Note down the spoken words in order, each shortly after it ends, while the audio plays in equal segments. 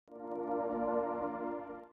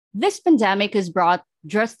This pandemic has brought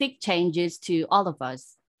drastic changes to all of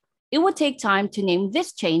us. It would take time to name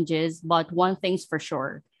these changes, but one thing's for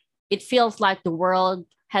sure. It feels like the world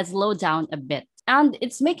has slowed down a bit. And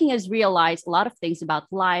it's making us realize a lot of things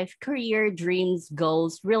about life, career, dreams,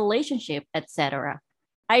 goals, relationship, etc.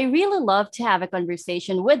 I really love to have a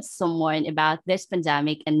conversation with someone about this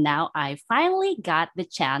pandemic, and now I finally got the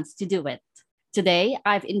chance to do it. Today,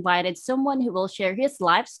 I've invited someone who will share his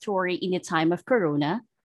life story in the time of Corona,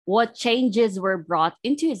 what changes were brought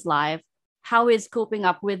into his life, how he's coping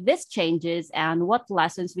up with these changes, and what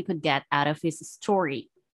lessons we could get out of his story.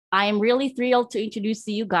 I am really thrilled to introduce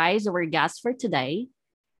to you guys our guest for today.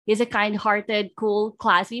 He's a kind hearted, cool,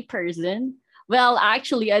 classy person. Well,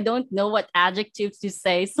 actually, I don't know what adjectives to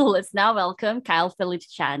say, so let's now welcome Kyle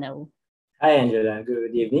Feliciano. Hi, Angela.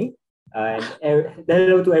 Good evening.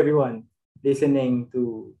 Hello to everyone listening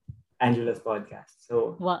to Angela's podcast.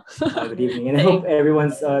 Well, Good evening, and I hope thank-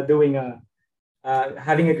 everyone's having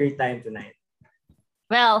a great time tonight.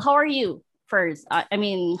 well, how are you first? I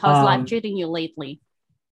mean, how's life Um, treating you lately?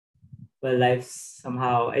 well, life's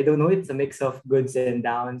somehow, I don't know, it's a mix of goods and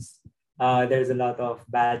downs. There's a lot of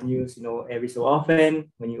bad news, every so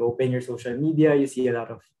often. When you open your social media, you see a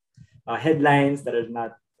lot of headlines that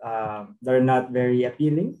are not very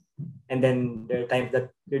appealing. And then there are times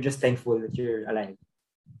that you're just thankful that you're alive.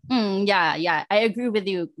 Yeah. I agree with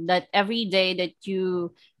you that every day that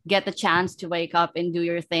you get the chance to wake up and do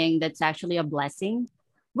your thing, that's actually a blessing.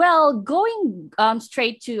 Well, going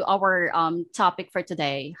straight to our topic for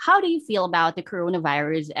today, how do you feel about the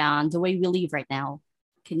coronavirus and the way we live right now?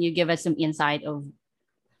 Can you give us some insight of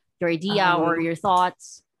your idea or Um, your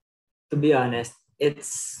thoughts? to be honest,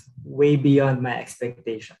 it's way beyond my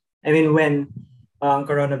expectation. I mean, when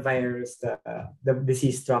coronavirus, the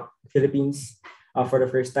disease struck Philippines for the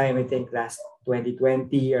first time, I think last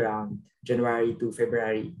 2020, around January to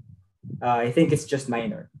February, I think it's just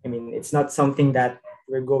minor. I mean, it's not something that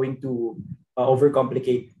we're going to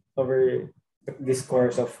overcomplicate over this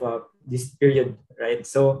course of this period, right?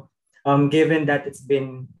 So, given that it's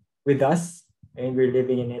been with us and we're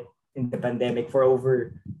living in it in the pandemic for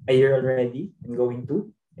over a year already and going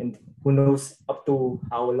to, and who knows up to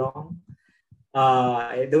how long.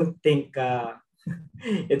 I don't think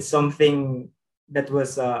it's something that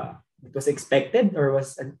was expected or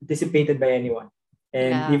was anticipated by anyone.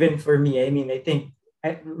 And Yeah. even for me, I mean,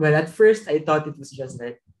 well, at first I thought it was just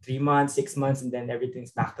like 3 months, 6 months, and then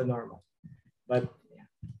everything's back to normal. But yeah,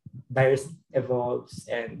 virus evolves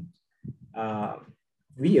and um,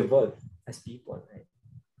 we evolve as people, right?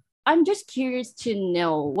 I'm just curious to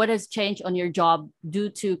know what has changed on your job due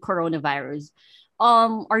to coronavirus.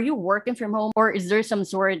 Are you working from home or is there some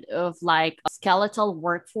sort of like skeletal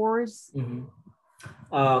workforce? Mhm.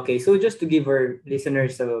 Okay, so just to give our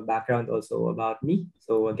listeners a background also about me.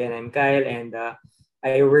 So again, I'm Kyle, and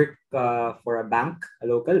I work for a bank, a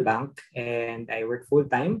local bank, and I work full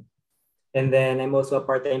time. And then I'm also a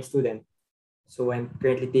part-time student. So I'm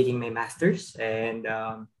currently taking my master's, and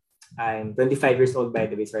I'm 25 years old, by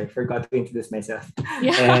the way. Sorry, I forgot to introduce myself.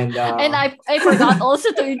 Yeah, And and I forgot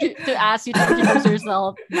also to ask you to introduce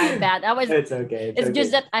yourself. My bad. I was. it's okay, it's It's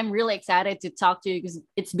just okay. that I'm really excited to talk to you because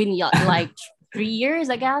it's been like 3 years,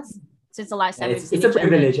 I guess, since the last time we've seen It's a each other.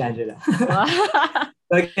 privilege, Angela. Wow.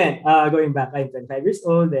 So again, going back, I'm 25 years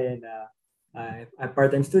old and I'm a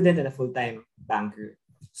part-time student and a full-time banker.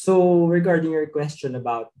 So regarding your question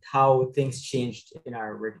about how things changed in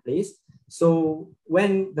our workplace, so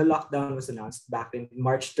when the lockdown was announced back in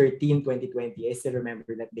March 13, 2020, I still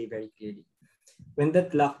remember that day very clearly. When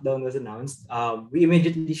that lockdown was announced, we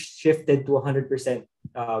immediately shifted to 100%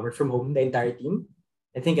 work from home, the entire team.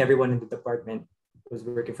 I think everyone in the department was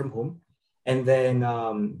working from home. And then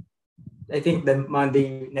I think the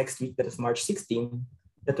Monday next week, that was March 16,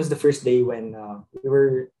 that was the first day when we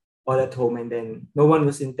were all at home and then no one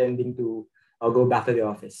was intending to go back to the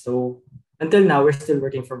office. So until now, we're still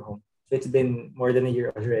working from home. So it's been more than a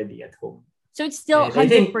year already at home. So it's still And I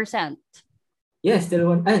think, 100%. yeah, still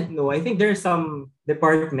one. No, I think there are some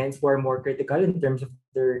departments who are more critical in terms of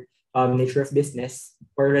their nature of business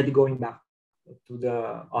who are already going back to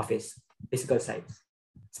the office, physical sites,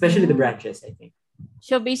 especially the Mm. branches, I think.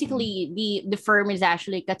 So Mhm. basically, the firm is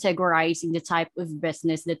actually categorizing the type of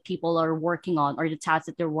business that people are working on or the tasks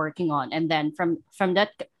that they're working on, and then from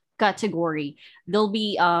that category, they'll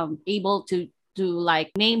be able to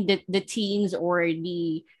like name the teams or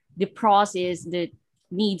the process that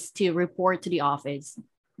needs to report to the office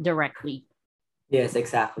directly. Yes,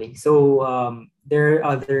 exactly. So there are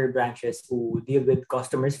other branches who deal with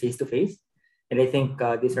customers face to face, and I think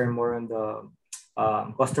these are more on the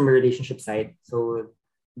customer relationship side. So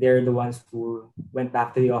they're the ones who went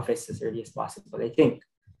back to the office as early as possible, I think.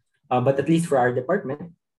 But at least for our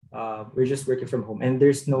department, we're just working from home, and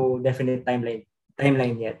there's no definite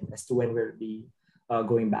timeline yet as to when we'll be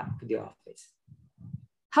going back to the office.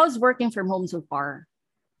 How's working from home so far?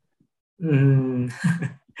 Mm.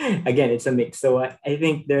 Again, it's a mix. So I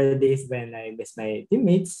think there are days when I miss my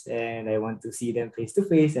teammates and I want to see them face to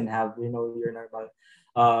face and have your normal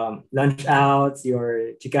lunch outs,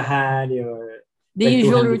 your chikahan, your The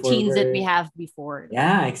usual kwentuhan before routines that we work. have before.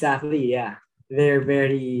 Yeah, exactly. Yeah, they're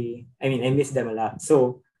very. I mean, I miss them a lot.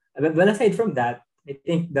 So, but aside from that, I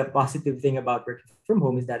think the positive thing about working from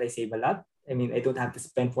home is that I save a lot. I mean, I don't have to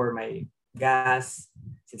spend for my gas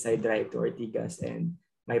since I drive to Ortigas and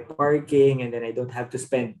my parking, and then I don't have to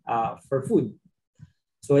spend for food.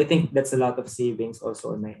 So I think that's a lot of savings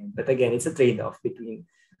also on my end. But again, it's a trade-off between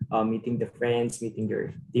meeting the friends, meeting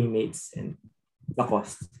your teammates, and the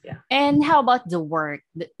cost. Yeah. And how about the work?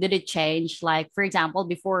 Did it change? Like, for example,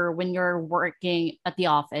 before when you're working at the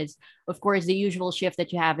office, of course, the usual shift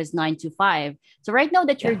that you have is 9 to 5. So right now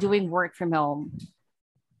that you're Yeah. doing work from home,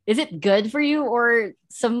 is it good for you or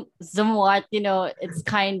somewhat, it's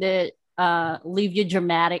kind of leave you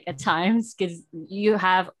dramatic at times because you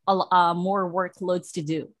have more workloads to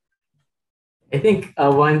do? I think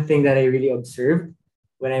one thing that I really observed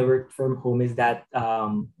when I work from home is that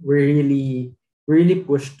we're really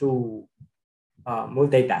pushed to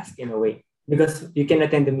multitask in a way because you can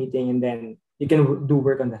attend the meeting and then you can do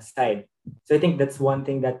work on the side. So I think that's one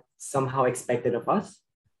thing that somehow expected of us,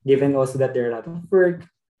 given also that there are a lot of work,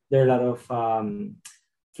 there are a lot of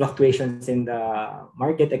fluctuations in the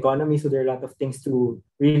market economy, so there are a lot of things to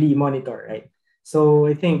really monitor, right? So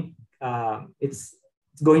I think it's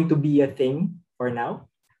going to be a thing for now,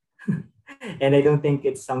 and I don't think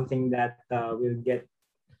it's something that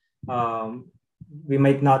um, we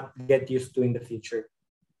might not get used to in the future.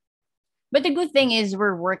 But the good thing is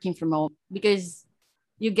we're working from home because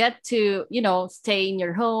you get to, stay in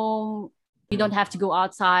your home. You don't have to go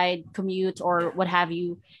outside, commute, or what have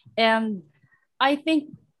you. And I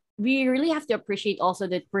think we really have to appreciate also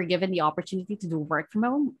that we're given the opportunity to do work from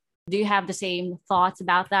home. Do you have the same thoughts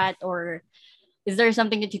about that? Or is there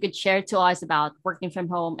something that you could share to us about working from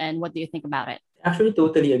home and what do you think about it? Actually,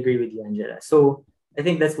 totally agree with you, Angela. So I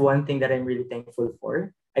think that's one thing that I'm really thankful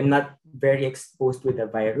for. I'm not very exposed with the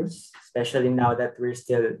virus, especially now that we're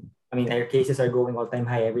still, I mean, our cases are going all-time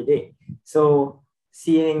high every day. So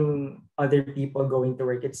seeing other people going to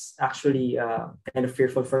work, it's actually kind of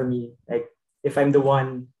fearful for me. Like if I'm the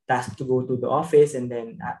one tasked to go to the office and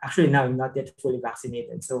then actually now I'm not yet fully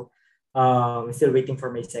vaccinated. So I'm still waiting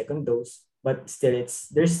for my second dose, but still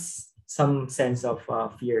there's some sense of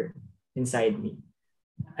fear inside me.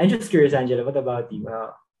 I'm just curious, Angela, what about you?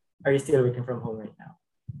 Are you still working from home right now?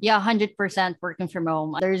 Yeah, 100% working from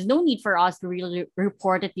home. There's no need for us to really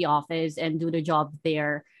report at the office and do the job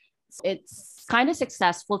there. It's kind of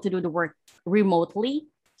successful to do the work remotely.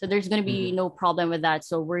 So there's going to be Mm-hmm. no problem with that.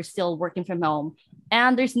 So we're still working from home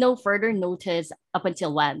and there's no further notice up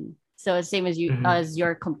until when. So same as you, Mm-hmm. as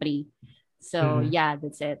your company. So Mm-hmm. yeah,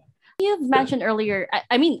 that's it. You've mentioned earlier,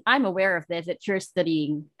 I mean, I'm aware of this that you're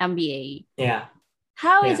studying MBA. Yeah,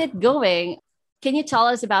 How is yeah. it going? Can you tell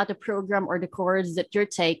us about the program or the course that you're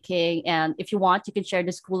taking? And if you want, you can share the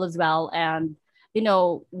school as well. And,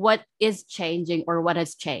 what is changing or what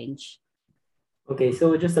has changed? Okay,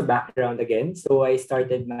 so just a background again. So I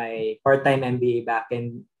started my part-time MBA back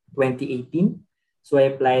in 2018. So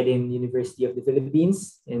I applied in University of the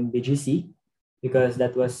Philippines in BGC because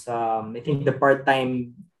that was I think the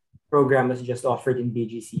part-time program was just offered in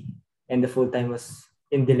BGC and the full-time was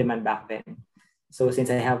in Diliman back then. So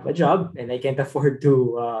since I have a job and I can't afford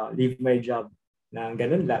to leave my job na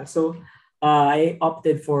ganun lang. So I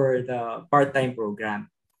opted for the part-time program.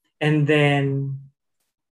 And then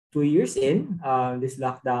 2 years in, this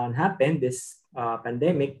lockdown happened, this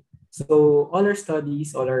pandemic. So all our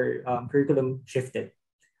studies, all our curriculum shifted.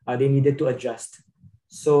 They needed to adjust.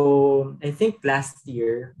 So I think last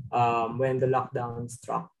year, when the lockdown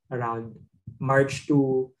struck around March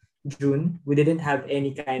to June, we didn't have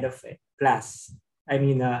any kind of class. I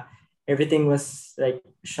mean, everything was like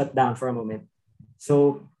shut down for a moment.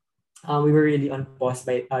 So we were really on pause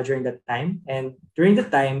by during that time. And during the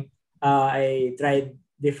time, I tried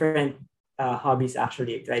different hobbies.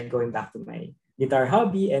 Actually, I tried going back to my guitar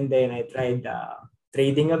hobby, and then I tried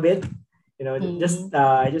trading a bit. Mm.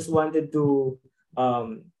 I just wanted to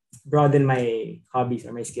um, broaden my hobbies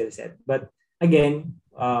or my skill set. But again,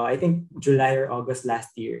 I think July or August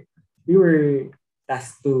last year, we were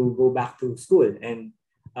tasked to go back to school, and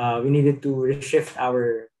we needed to reshift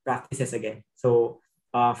our practices again. So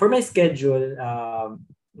for my schedule,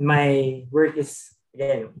 my work is,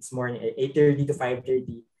 again, it's morning 8:30 to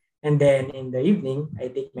 5:30. And then in the evening, I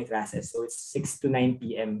take my classes. So it's 6 to 9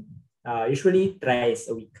 p.m. Usually thrice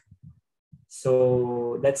a week.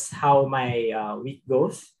 So that's how my week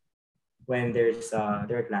goes when there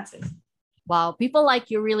are classes. Wow, people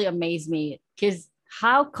like you really amaze me because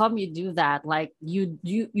how come you do that? Like you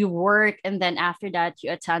work and then after that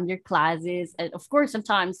you attend your classes and of course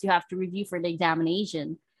sometimes you have to review for the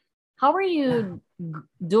examination. How are Yeah. you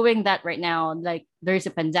doing that right now? Like there's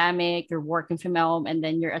a pandemic, you're working from home and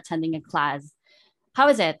then you're attending a class. How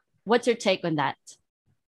is it? What's your take on that?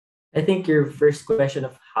 I think your first question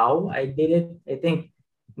of how I did it, I think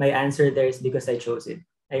my answer there is because I chose it.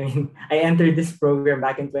 I mean, I entered this program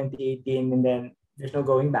back in 2018 and then there's no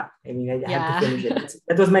going back. I mean, I had to Yeah. finish it.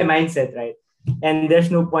 That was my mindset, right? And there's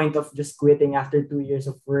no point of just quitting after 2 years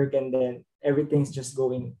of work and then everything's just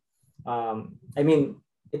going. I mean,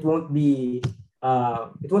 it won't be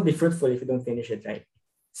it won't be fruitful if you don't finish it, right?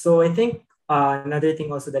 So I think another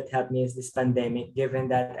thing also that helped me is this pandemic, given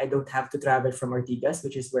that I don't have to travel from Ortigas,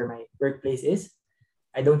 which is where my workplace is.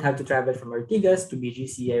 I don't have to travel from Ortigas to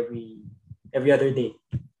BGC every other day,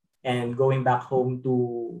 and going back home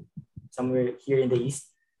to somewhere here in the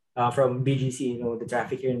east. From BGC, the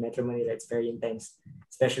traffic here in Metro Manila, it's very intense,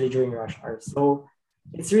 especially during rush hour. So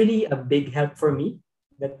it's really a big help for me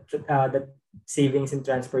that savings in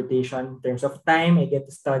transportation in terms of time. I get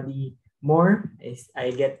to study more.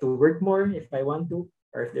 I get to work more if I want to,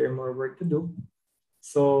 or if there's more work to do.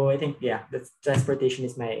 So I think, yeah, that's transportation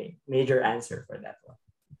is my major answer for that one.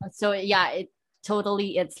 So yeah,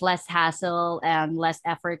 it's less hassle and less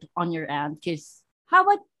effort on your end. Cause how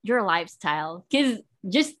about your lifestyle? Cause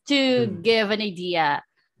just to Mm. give an idea,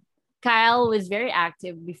 Kyle was very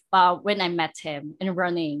active when I met him in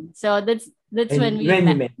running. So that's when And we when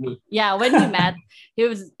you met. met me, Yeah, when we met,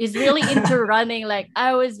 he's really into running. Like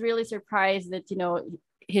I was really surprised that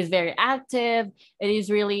he's very active and he's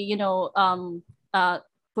really uh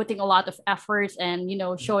putting a lot of efforts and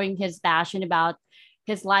showing his passion about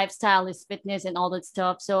his lifestyle, his fitness, and all that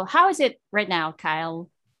stuff. So how is it right now, Kyle?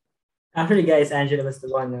 actually, guys, Angela was the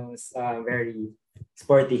one who's very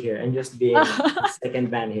sporty here. I'm just being the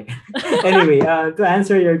second man here. Anyway, to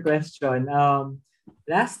answer your question,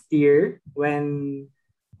 last year when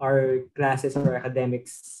our classes or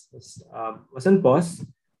academics was on pause,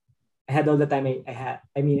 I had all the time I had.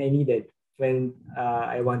 I mean, I needed when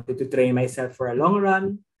I wanted to train myself for a long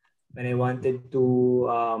run, when I wanted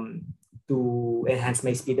to enhance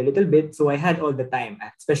my speed a little bit. So I had all the time,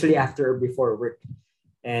 especially after or before work.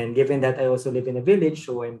 And given that I also live in a village,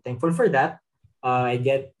 so I'm thankful for that. I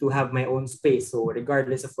get to have my own space. So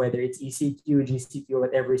regardless of whether it's ECQ, GCQ,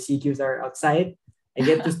 whatever CQs are outside, I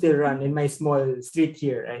get to still run in my small street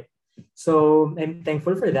here, right? So I'm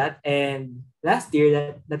thankful for that. And last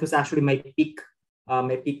year, that was actually my peak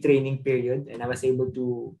training period, and I was able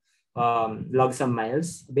to log some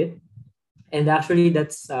miles a bit. And actually,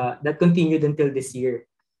 that continued until this year.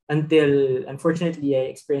 Until unfortunately,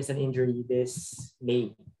 I experienced an injury this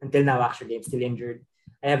May. Until now, actually, I'm still injured.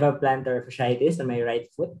 I have a plantar fasciitis on my right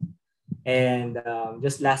foot, and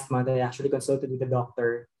just last month, I actually consulted with the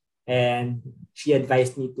doctor, and she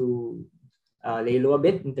advised me to lay low a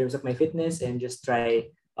bit in terms of my fitness and just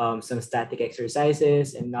try some static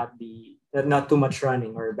exercises and not too much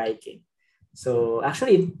running or biking. So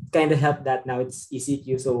actually, it kind of helped that now it's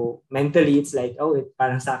ECQ. So mentally, it's like, oh,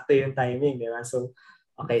 parang sakto yung timing, di ba? So,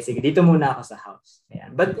 okay, sige, dito muna ako sa house.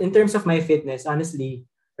 Ayan. But in terms of my fitness, honestly,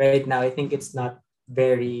 right now, I think it's not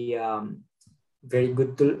very, very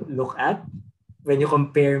good to look at when you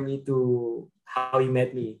compare me to how you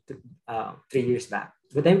met me 3 years back.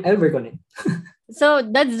 But I'll work on it. So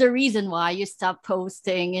that's the reason why you stopped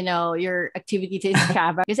posting, your activity to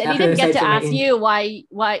Strava. Because I Actually, didn't get aside to from my ask you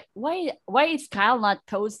why is Kyle not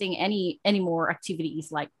posting any more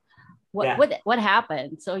activities? Like what yeah, what what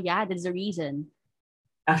happened? So yeah, that's the reason.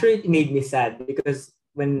 actually, it made me sad because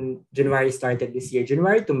when January started this year,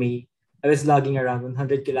 January to May, I was logging around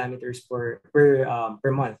 100 kilometers per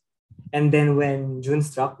month. And then when June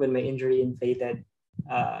struck, when my injury inflated,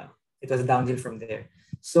 it was downhill from there.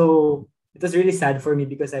 So it was really sad for me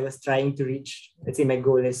because I was trying to reach, let's say my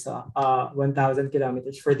goal is 1,000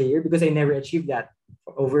 kilometers for the year because I never achieved that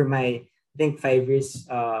over my, I think, 5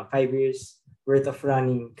 years worth of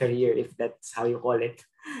running career, if that's how you call it.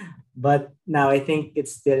 But now I think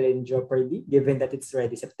it's still in jeopardy given that it's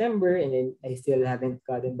already September and then I still haven't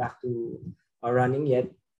gotten back to running yet.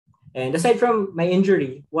 And aside from my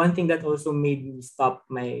injury, one thing that also made me stop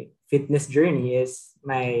my fitness journey is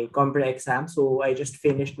my compre exam. So I just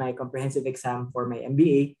finished my comprehensive exam for my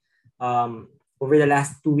MBA over the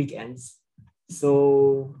last 2 weekends.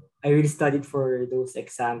 So I really studied for those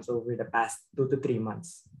exams over the past 2 to 3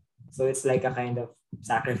 months. So it's like a kind of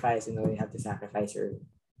sacrifice, you have to sacrifice your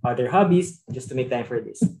other hobbies just to make time for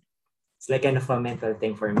this. It's like kind of a mental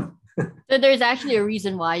thing for me. So there's actually a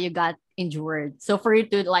reason why you got injured. So for you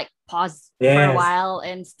to like pause for a Yes, while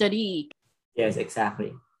and study. yes,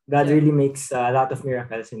 exactly. God So, really makes a lot of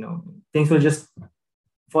miracles. Things will just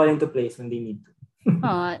fall into place when they need to.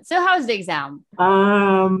 so how's the exam?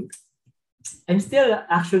 um, I'm still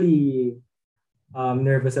actually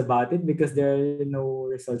nervous about it because there are no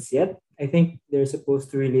results yet. I think they're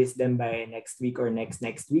supposed to release them by next week or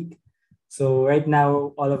next week. So right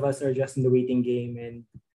now, all of us are just in the waiting game, and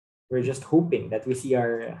we're just hoping that we see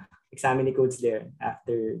our examining codes there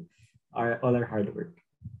after all our hard work.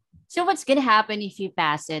 So what's gonna happen if you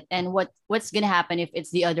pass it, and what's gonna happen if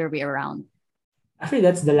it's the other way around? Actually,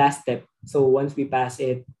 that's the last step. So once we pass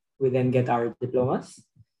it, we then get our diplomas.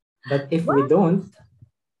 But if we What? don't,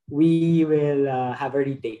 we will have a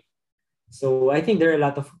retake. So I think there are a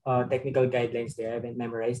lot of technical guidelines there. I haven't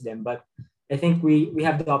memorized them, but I think we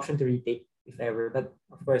have the option to retake if ever. But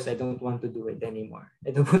of course, I don't want to do it anymore.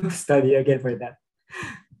 I don't want to study again for that.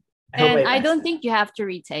 I hope And I I pass don't that. think you have to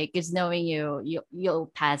retake, because knowing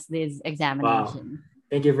you'll pass this Wow. examination.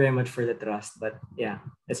 Thank you very much for the trust. But yeah,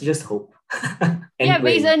 let's just hope Yeah, and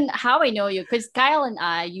based pray. on how I know you, because Kyle and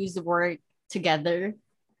I used to work together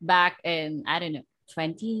back in, I don't know,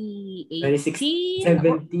 26, 2018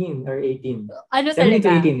 or 17 or 18. ano 17 to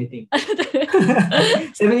talaga? 18, I think.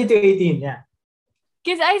 17 to 18, yeah.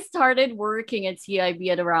 Because I started working at CIB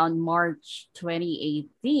at around March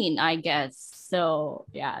 2018, I guess. So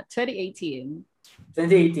yeah, 2018.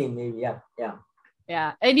 2018, maybe. Yeah, yeah.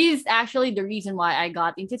 Yeah. And he's actually the reason why I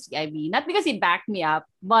got into CIB. Not because he backed me up,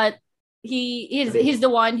 but he's the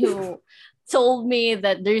one who told me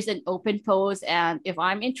that there's an open post, and if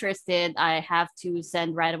I'm interested, I have to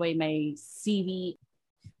send right away my CV.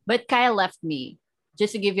 But Kyle left me,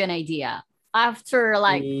 just to give you an idea. After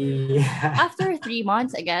like Yeah. after 3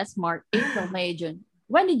 months, I guess, March, April, May, June.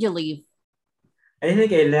 When did you leave? I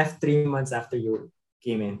think I left 3 months after you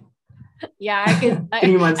came in. Yeah, I can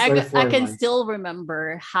 3 months or I four can months. still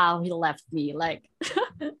remember how he left me. Like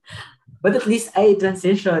But at least I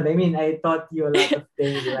transitioned. I mean, I taught you a lot of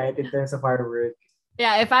things, right, in terms of our work.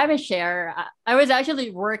 yeah, if I may share, I was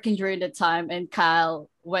actually working during the time, and Kyle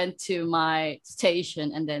went to my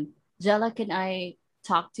station, and then Jella, can I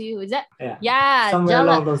talk to you? Is that Yeah. yeah, Somewhere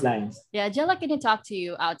Jella? along those lines. Yeah, Jella, can I talk to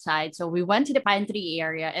you outside? So we went to the pantry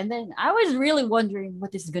area, and then I was really wondering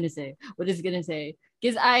what this is gonna say. What is gonna say?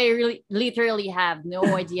 Because I really literally have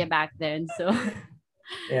no idea back then. So,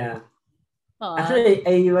 Yeah. uh, Actually,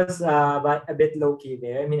 I was a bit low key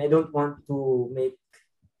there. I mean, I don't want to make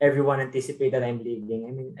everyone anticipate that I'm leaving.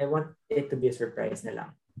 I mean, I want it to be a surprise na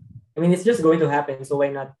lang. I mean, it's just going to happen, so why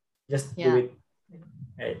not just do yeah. it?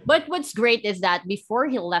 Right? But what's great is that before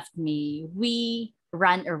he left me, we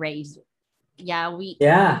ran a race. Yeah, we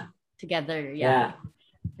Yeah, together. Yeah. yeah.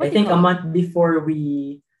 I What do you think call it?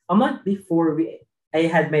 a month before I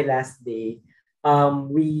had my last day,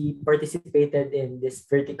 we participated in this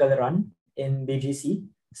vertical run in BGC.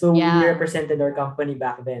 So we Yeah. represented our company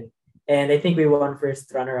back then. And I think we won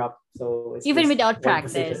first runner up. So it's Even just without one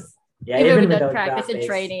position. practice. Yeah, Even even without without practice and practice.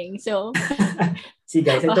 training. So See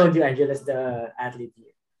guys, I told you Angela's the athlete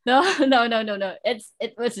here. no, no.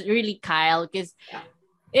 It was really Kyle, because Yeah.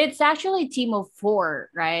 it's actually a team of four,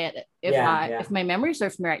 right? Yeah, yeah. If my memory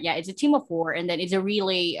serves me right, yeah, it's a team of four, and then it's a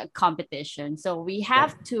relay competition. So we Yeah.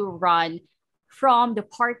 have to run from the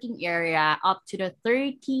parking area up to the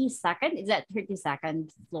 32nd. Is that 32nd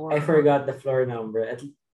I floor? Or forgot the floor number.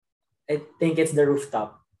 I think it's the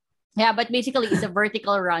rooftop. yeah, but basically it's a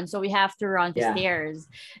vertical run, so we have to run the Yeah. stairs.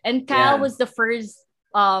 And Kyle Yeah. was the first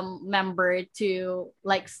member to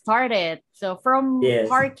like start it. So from Yes.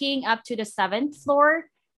 parking up to the seventh floor,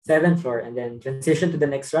 Seventh floor, and then transition to the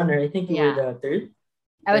next runner. I think you were yeah, the third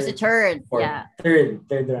I was the or third. fourth. Yeah. Third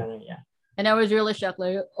runner. Yeah. And I was really shocked,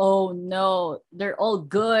 like, oh no, they're all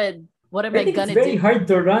good. What am I I think it's gonna very do? hard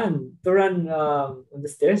to run on the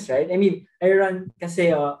stairs, right? I mean, I run kasi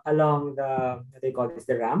along the what do you call this,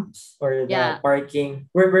 the ramps or the Yeah. parking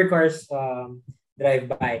where cars drive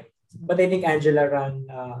by. But I think Angela ran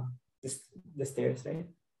the stairs, right?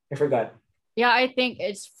 I forgot. Yeah, I think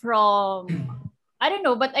it's from, I don't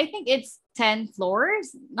know, but I think it's 10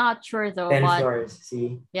 floors. Not sure though, 10 but floors.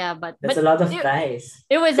 See, yeah, that's a lot of it, ties.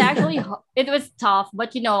 it was actually it was tough,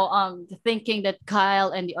 but thinking that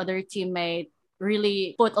Kyle and the other teammate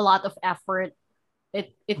really put a lot of effort.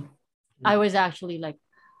 It I was actually like,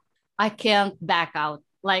 I can't back out.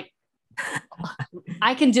 Like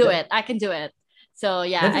I can do it. I can do it. So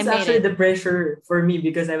yeah, That I was made actually it. the pressure for me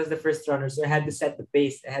because I was the first runner, so I had to set the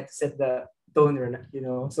pace. I had to set the tone,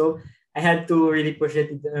 So I had to really push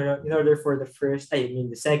it in order for the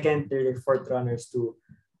second, third, and fourth runners to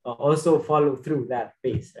also follow through that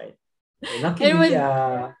pace, right? And It luckily, was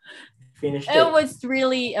finished it it. was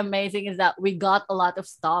really amazing is that we got a lot of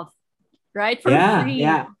stuff, right? For Yeah, free.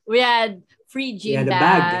 yeah, We had free yeah. gym The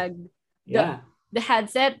bag, bag, the yeah, the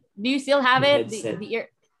headset. Do you still have the it? headset. The ear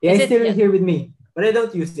Yeah, is it's it still yet? here with me, but I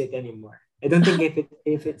don't use it anymore. I don't think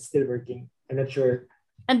if it's still working. I'm not sure.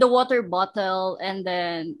 And the water bottle and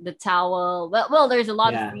then the towel. Well, there's a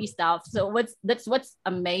lot of Yeah, free stuff. So what's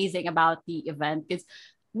amazing about the event because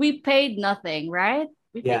we paid nothing, right?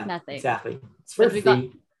 We paid yeah, nothing, exactly. It's for but we got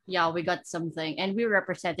free. yeah, we got something, and we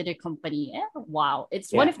represented a company. Wow,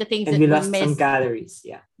 it's one Yeah, of the things and that we we lost some miss. calories.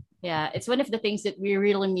 Yeah, Yeah, it's one of the things that we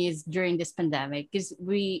really miss during this pandemic because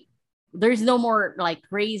there's no more like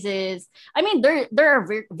raises. I mean, there are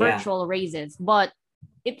yeah. virtual raises, but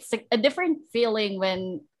it's a different feeling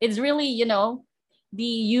when it's really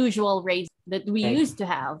the usual raise that we Like, used to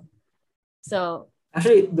have. So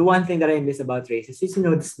actually, the one thing that I miss about races is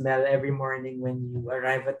the smell every morning when you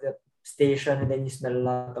arrive at the station and then you smell a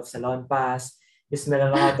lot of salon pass, you smell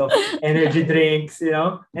a lot of energy drinks,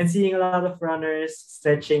 and seeing a lot of runners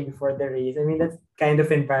stretching before the race. I mean, that kind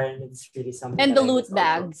of environment is really something and that the I loot miss also.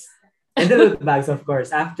 bags. And the loot bags, of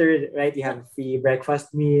course. After, right, you have a free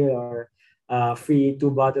breakfast meal or free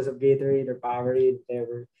 2 bottles of Gatorade or Powerade,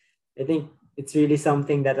 whatever. I think it's really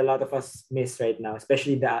something that a lot of us miss right now,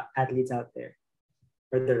 especially the athletes out there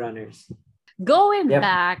or the runners. Going Yep.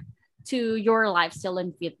 back to your lifestyle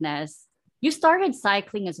and fitness, you started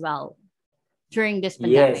cycling as well during this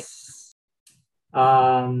pandemic. Yes.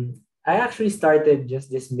 I actually started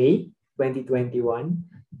just this May 2021,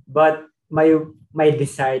 but my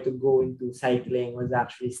desire to go into cycling was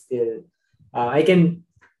actually still. I can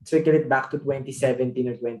circle it back to 2017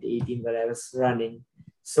 or 2018 when I was running.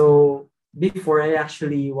 So before I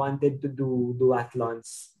actually wanted to do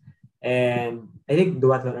duathlons, and I think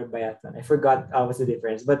duathlon or biathlon. I forgot what's the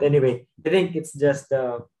difference, but anyway, I think it's just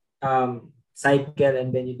the cycle and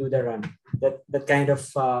then you do the run. That kind of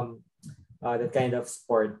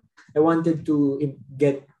sport. I wanted to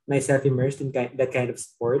get myself immersed in that kind of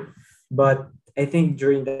sport, but I think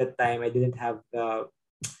during that time I didn't have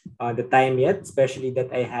the time yet, especially that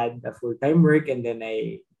I had a full time work and then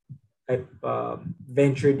I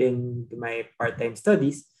ventured into my part time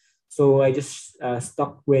studies. So I just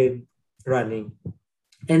stuck with running,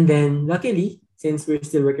 and then luckily, since we're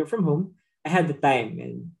still working from home, I had the time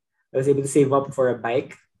and I was able to save up for a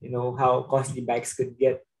bike. You know how costly bikes could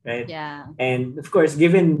get, right? Yeah. And of course,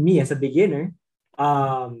 given me as a beginner,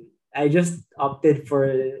 I just opted for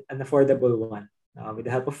an affordable one. With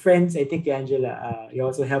the help of friends, I think Angela, you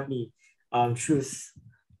also helped me choose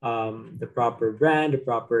the proper brand, the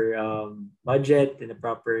proper budget, and the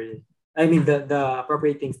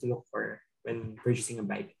appropriate things to look for when purchasing a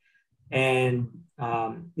bike. And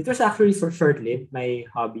it was actually so short-lived, my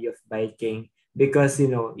hobby of biking, because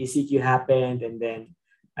ECQ happened, and then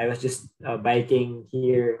I was just biking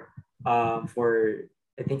here for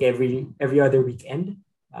I think every other weekend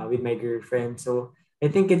with my girlfriend. So I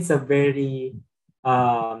think it's a very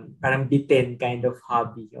parang bitin kind of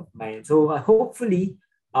hobby of mine. So hopefully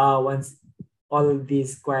once all of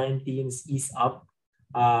these quarantines ease up,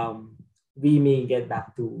 um, we may get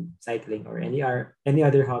back to cycling or any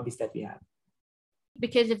other hobbies that we have.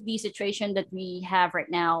 Because of the situation that we have right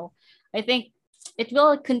now, I think it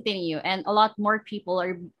will continue and a lot more people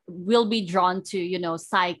will be drawn to,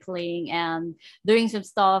 cycling and doing some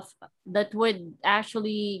stuff that would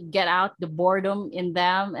actually get out the boredom in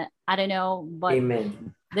them. I don't know, but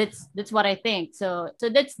Amen. that's what I think. So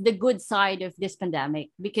that's the good side of this pandemic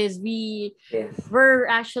because Yes. we're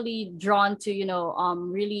actually drawn to,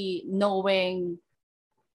 really knowing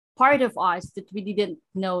part of us that we didn't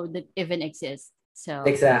know that even exists. So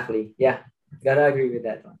Exactly. Yeah. Gotta agree with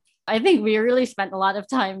that one. I think we really spent a lot of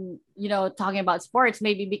time, talking about sports,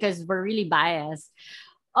 maybe because we're really biased.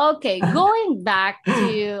 Okay, going back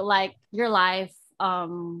to like your life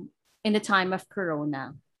in the time of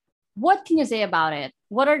Corona, what can you say about it?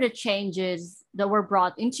 What are the changes that were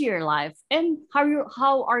brought into your life, and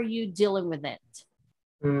how are you dealing with it?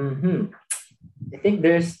 Mm-hmm. I think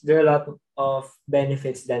there are a lot of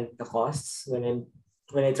benefits than the costs when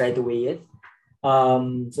I try to weigh it.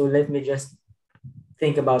 So let me just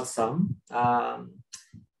think about some.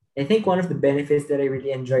 I think one of the benefits that I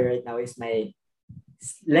really enjoy right now is my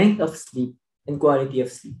length of sleep and quality of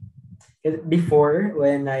sleep. 'Cause before,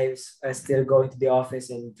 when I was still going to the office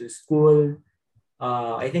and to school,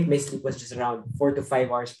 I think my sleep was just around 4 to 5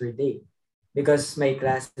 hours per day. because my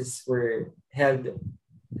classes were held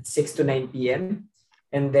at 6 to 9 p.m.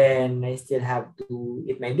 And then I still have to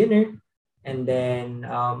eat my dinner. And then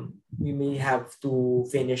we may have to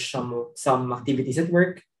finish some activities at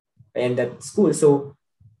work and at school. So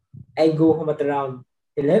I go home at around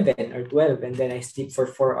 11 or 12, and then I sleep for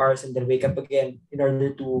 4 hours and then wake up again in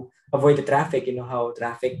order to avoid the traffic. You know how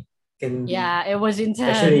traffic can be, Yeah, it was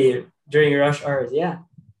intense. especially during rush hours. Yeah.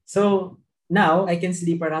 So now I can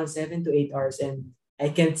sleep around 7 to 8 hours, and I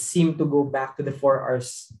can't seem to go back to the 4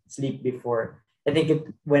 hours sleep before. I think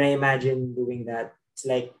when I imagine doing that, it's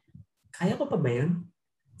like, kaya ko pa ba yun?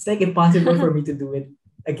 It's like impossible for me to do it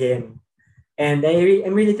again. And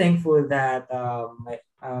I'm really thankful that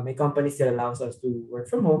my company still allows us to work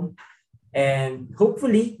from home. And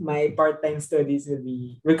hopefully, my part-time studies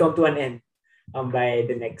will come to an end by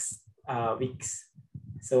the next weeks,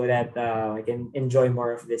 so that I can enjoy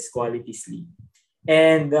more of this quality sleep.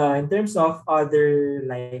 And in terms of other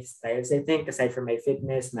lifestyles, I think aside from my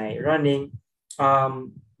fitness, my running,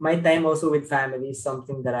 my time also with family is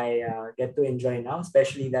something that I get to enjoy now,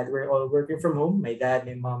 especially that we're all working from home, my dad,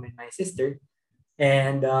 my mom, and my sister.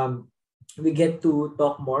 And we get to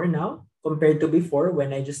talk more now compared to before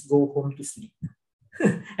when I just go home to sleep.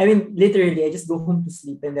 I mean, literally, I just go home to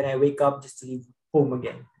sleep and then I wake up just to leave home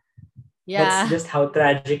again. That's Yeah. just how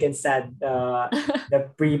tragic and sad the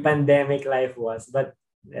pre-pandemic life was. But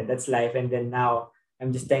that's life. And then now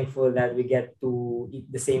I'm just thankful that we get to eat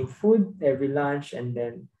the same food every lunch, and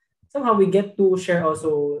then somehow we get to share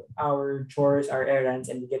also our chores, our errands,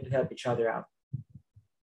 and we get to help each other out.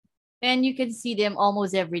 And you can see them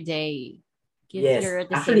almost every day because Yes, you're at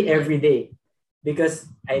the same actually place. every day, because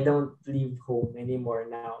I don't leave home anymore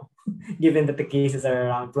now, given that the cases are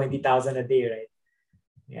around 20,000 a day, right?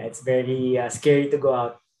 Yeah, it's very scary to go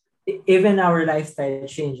out. Even our lifestyle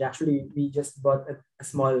changed. Actually, we just bought a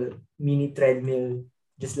small mini treadmill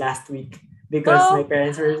just last week because Oh, my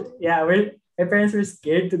parents were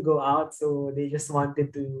scared to go out, so they just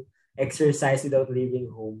wanted to exercise without leaving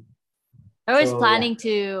home. I was So yeah. planning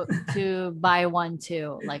to buy one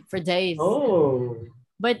too, like for days. Oh,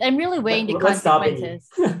 But I'm really weighing but the what's stopping you?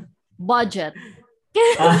 consequences. Budget.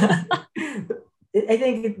 Uh, I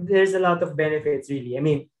think there's a lot of benefits, really. I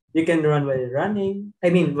mean, you can run while running. I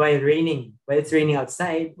mean, while it's raining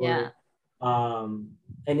outside, Yeah. or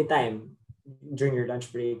anytime during your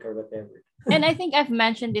lunch break or whatever. And I think I've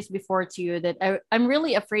mentioned this before to you that I'm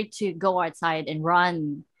really afraid to go outside and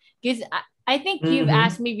run because I think you've Mm-hmm.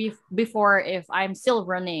 asked me before if I'm still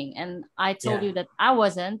running, and I told Yeah, you that I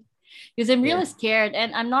wasn't because I'm yeah. really scared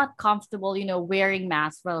and I'm not comfortable, wearing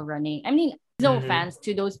masks while running. I mean, no Mm-hmm. offense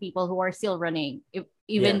to those people who are still running,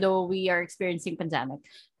 even Yeah. though we are experiencing pandemic.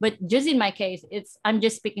 But just in my case, I'm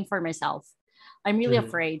just speaking for myself. I'm really Mm-hmm.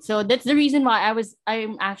 afraid. So that's the reason why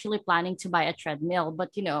I'm actually planning to buy a treadmill, but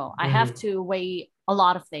I have Mm-hmm. to weigh a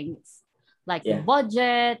lot of things like the Yeah,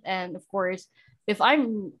 budget, and of course if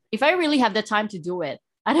I really have the time to do it.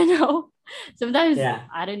 I don't know. Sometimes yeah.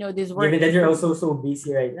 I don't know this work Given that is you're also so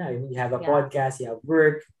busy right now, you have a yeah. podcast, you have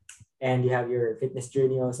work, and you have your fitness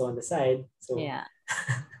journey also on the side. So, Yeah.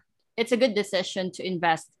 It's a good decision to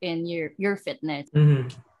invest in your fitness. mhm.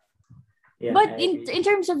 Yeah, But I agree. in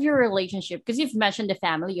terms of your relationship, because you've mentioned the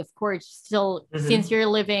family, of course, still since Mm-hmm. you're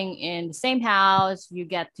living in the same house, you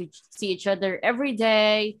get to see each other every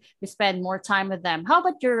day. You spend more time with them. How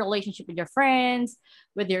about your relationship with your friends,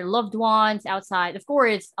 with your loved ones outside? Of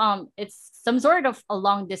course, it's some sort of a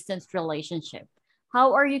long distance relationship.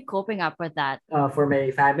 How are you coping up with that? For my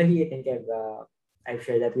family, I think I've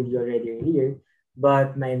shared that with you already earlier.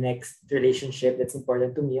 But my next relationship that's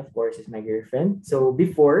important to me, of course, is my girlfriend. So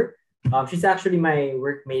before, she's actually my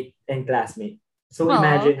workmate and classmate. So Oh,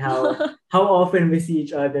 imagine how often we see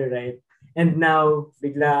each other, right? And now,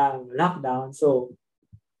 biglang lockdown. So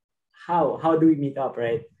how do we meet up,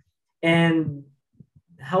 right? And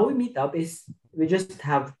how we meet up is we just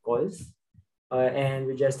have calls, and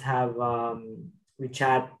we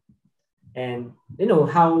chat, and you know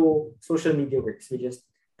how social media works. We just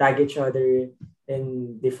tag each other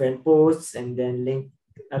in different posts and then link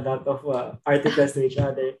a lot of articles to each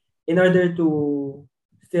other in order to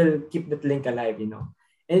still keep that link alive, you know.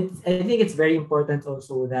 And I think it's very important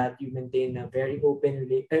also that you maintain a very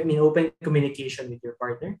open communication with your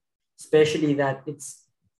partner, especially that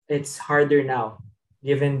it's harder now,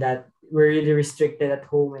 given that we're really restricted at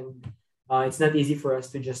home, and it's not easy for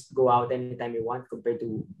us to just go out anytime we want compared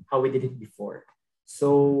to how we did it before.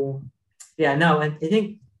 So, yeah, now, and I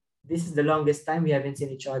think this is the longest time we haven't seen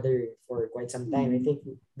each other for quite some time. I think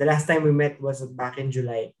the last time we met was back in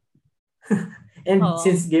July. And oh,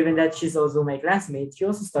 since given that she's also my classmate, she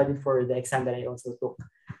also studied for the exam that I also took.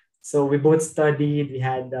 So we both studied. We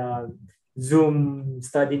had Zoom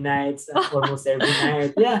study nights almost every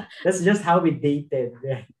night. Yeah, that's just how we dated.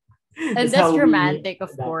 Yeah. And That's that's how we romantic,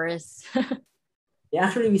 of that. course. Yeah,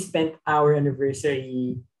 actually, we spent our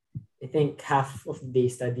anniversary, I think, half of the day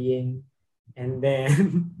studying, and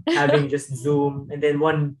then having just Zoom, and then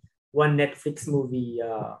one Netflix movie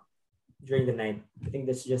during the night. I think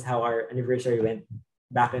that's just how our anniversary went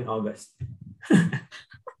back in August.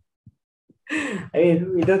 I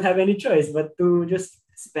mean, we don't have any choice but to just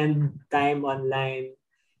spend time online.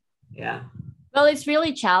 Yeah. Well, it's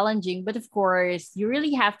really challenging, but of course, you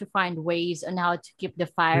really have to find ways on how to keep the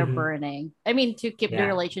fire Mm-hmm. burning. I mean, to keep the Yeah.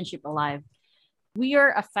 relationship alive. We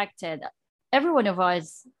are affected. Every one of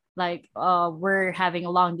us, like, we're having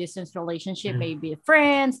a long distance relationship, Mm-hmm. maybe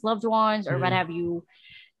friends, loved ones, or what Mm-hmm. have you.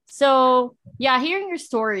 So yeah, hearing your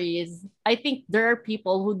stories, I think there are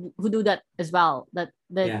people who do that as well. That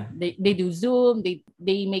Yeah. they do Zoom, they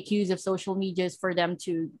make use of social medias for them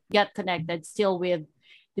to get connected still with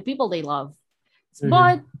the people they love.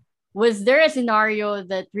 But Mm-hmm. was there a scenario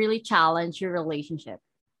that really challenged your relationship?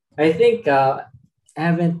 I think I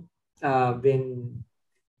haven't been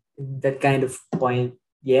that kind of point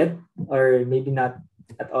yet, or maybe not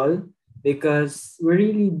at all, because we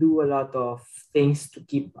really do a lot of things to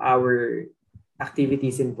keep our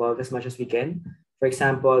activities involved as much as we can. For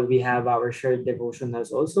example, we have our shared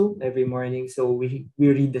devotionals also every morning. So we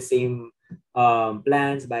read the same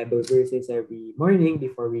plans, Bible verses every morning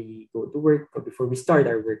before we go to work or before we start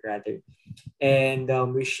our work rather. And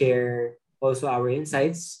we share also our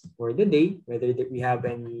insights for the day, whether that we have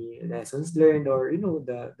any lessons learned or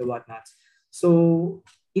the whatnots. So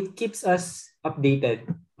it keeps us updated,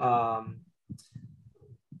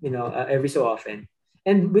 every so often.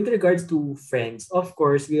 And with regards to friends, of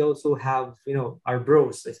course, we also have our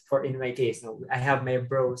bros. For in my case, I have my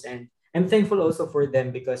bros, and I'm thankful also for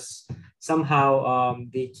them because somehow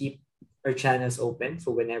they keep our channels open.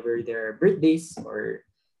 So whenever there are birthdays or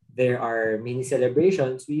there are mini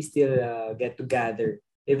celebrations, we still get to gather,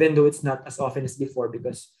 even though it's not as often as before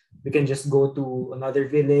because we can just go to another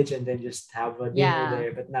village and then just have a dinner Yeah.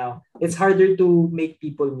 there. But now it's harder to make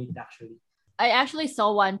people meet actually. I actually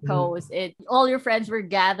saw one Mhm. post. It all your friends were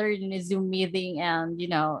gathered in a Zoom meeting, and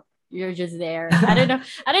you're just there. I don't know.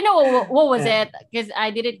 I don't know what was Yeah, it because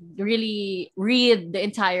I didn't really read the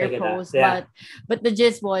entire check it out. post, Yeah. but the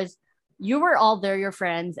gist was you were all there, your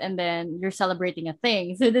friends, and then you're celebrating a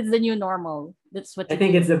thing. So that's the new normal. That's what I you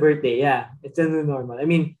think it's do. the birthday. Yeah. It's a new normal. I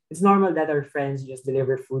mean, it's normal that our friends just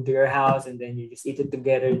deliver food to your house and then you just eat it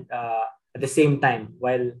together at the same time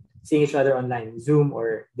while seeing each other online, Zoom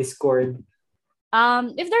or Discord.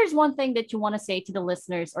 If there's one thing that you want to say to the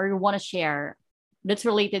listeners or you want to share that's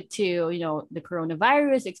related to the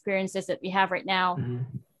coronavirus experiences that we have right now, Mhm.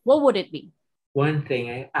 what would it be? One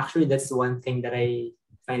thing, actually, that's one thing that I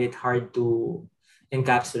find it hard to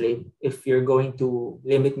encapsulate. If you're going to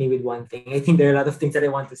limit me with one thing, I think there are a lot of things that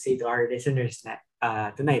I want to say to our listeners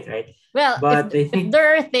tonight, right? Well, if But I if think,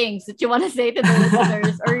 there are things that you want to say to the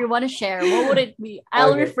listeners or you want to share, what would it be?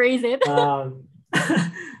 I'll okay. rephrase it.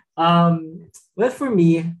 Well, for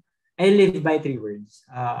me, I live by three words.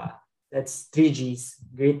 That's three G's: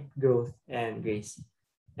 great growth and grace.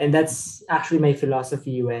 And that's actually my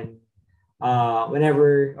philosophy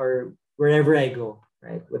whenever or wherever I go,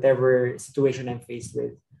 right? Whatever situation I'm faced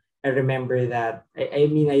with, I remember that. I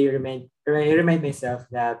remind myself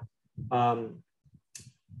that um,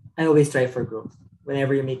 I always strive for growth.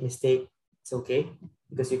 Whenever you make mistake, it's okay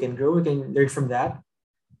because you can grow. You can learn from that,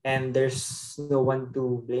 and there's no one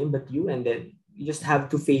to blame but you. And then you just have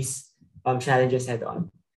to face challenges head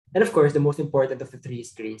on. And of course, the most important of the three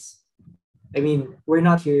is grace. I mean, we're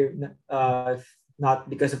not here not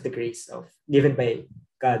because of the grace of given by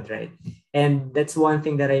God, right? And that's one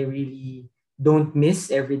thing that I really don't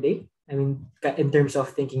miss every day. I mean, in terms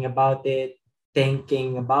of thinking about it,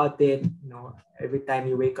 thinking about it, every time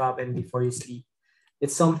you wake up and before you sleep,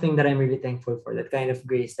 it's something that I'm really thankful for. That kind of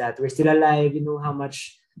grace that we're still alive. You know how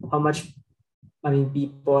much I mean,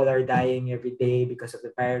 people are dying every day because of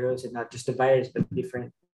the virus, and not just the virus, but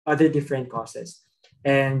different causes.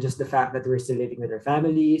 And just the fact that we're still living with our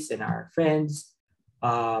families and our friends,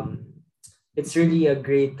 um, it's really a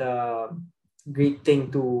great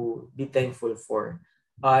thing to be thankful for.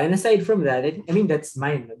 And aside from that, I mean, that's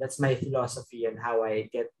mine. That's my philosophy and how I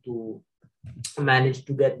get to manage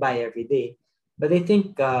to get by every day. But I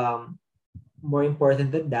think more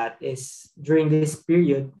important than that is during this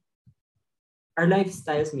period, our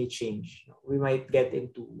lifestyles may change. We might get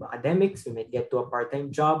into academics, we might get to a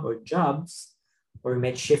part-time job or jobs, or we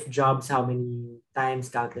might shift jobs how many times,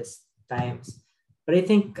 countless times. But I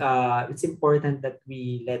think it's important that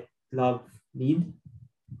we let love lead.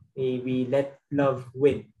 May we let love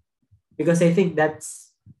win. Because I think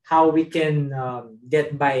that's how we can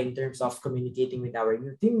get by in terms of communicating with our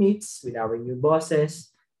new teammates, with our new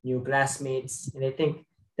bosses, new classmates. And I think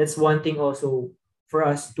that's one thing also for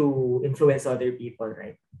us to influence other people,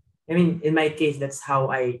 right? I mean, in my case, that's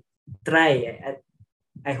how I try.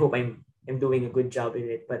 I hope I'm doing a good job in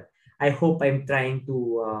it, but I hope I'm trying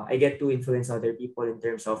to I get to influence other people in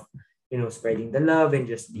terms of spreading the love and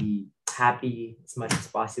just be happy as much as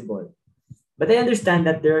possible. But I understand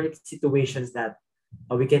that there are situations that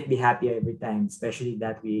we can't be happy every time, especially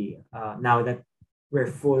that we now that we're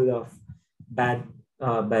full of bad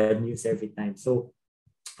bad news every time. So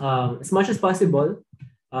as much as possible,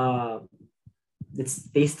 uh, let's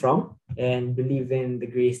stay strong and believe in the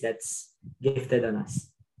grace that's gifted on us.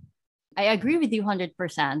 I agree with you 100%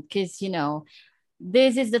 because,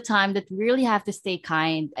 this is the time that we really have to stay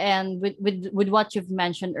kind. And with what you've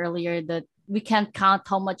mentioned earlier, that we can't count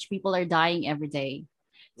how much people are dying every day.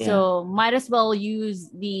 Yeah. So might as well use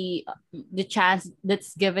the chance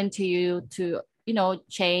that's given to you to,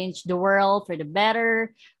 change the world for the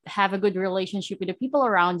better, have a good relationship with the people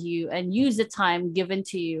around you, and use the time given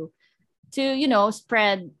to you to,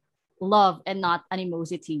 spread love and not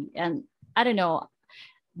animosity. And I don't know,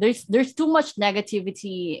 there's too much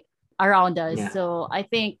negativity around us. Yeah. So I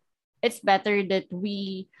think it's better that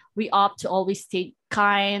we opt to always stay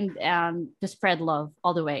kind and to spread love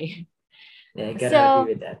all the way. Yeah, I gotta So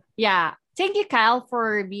agree with that. yeah, thank you, Kyle,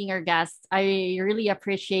 for being our guest. I really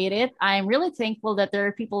appreciate it. I'm really thankful that there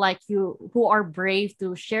are people like you who are brave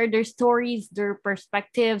to share their stories, their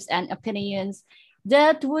perspectives, and opinions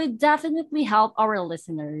that would definitely help our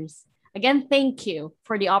listeners. Again, thank you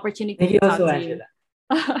for the opportunity Thank to you talk also, to you.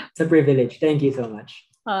 Angela. It's a privilege. Thank you so much.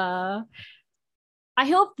 uh, I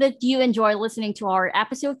hope that you enjoy listening to our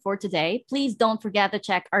episode for today. Please don't forget to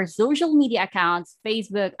check our social media accounts: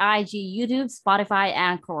 Facebook, IG, YouTube, Spotify,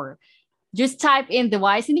 Anchor. Just type in The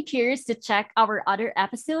Wise and the Curious to check our other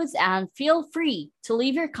episodes, and feel free to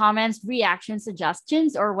leave your comments, reactions,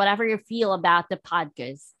 suggestions, or whatever you feel about the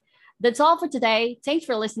podcast. That's all for today. Thanks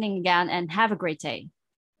for listening again and have a great day.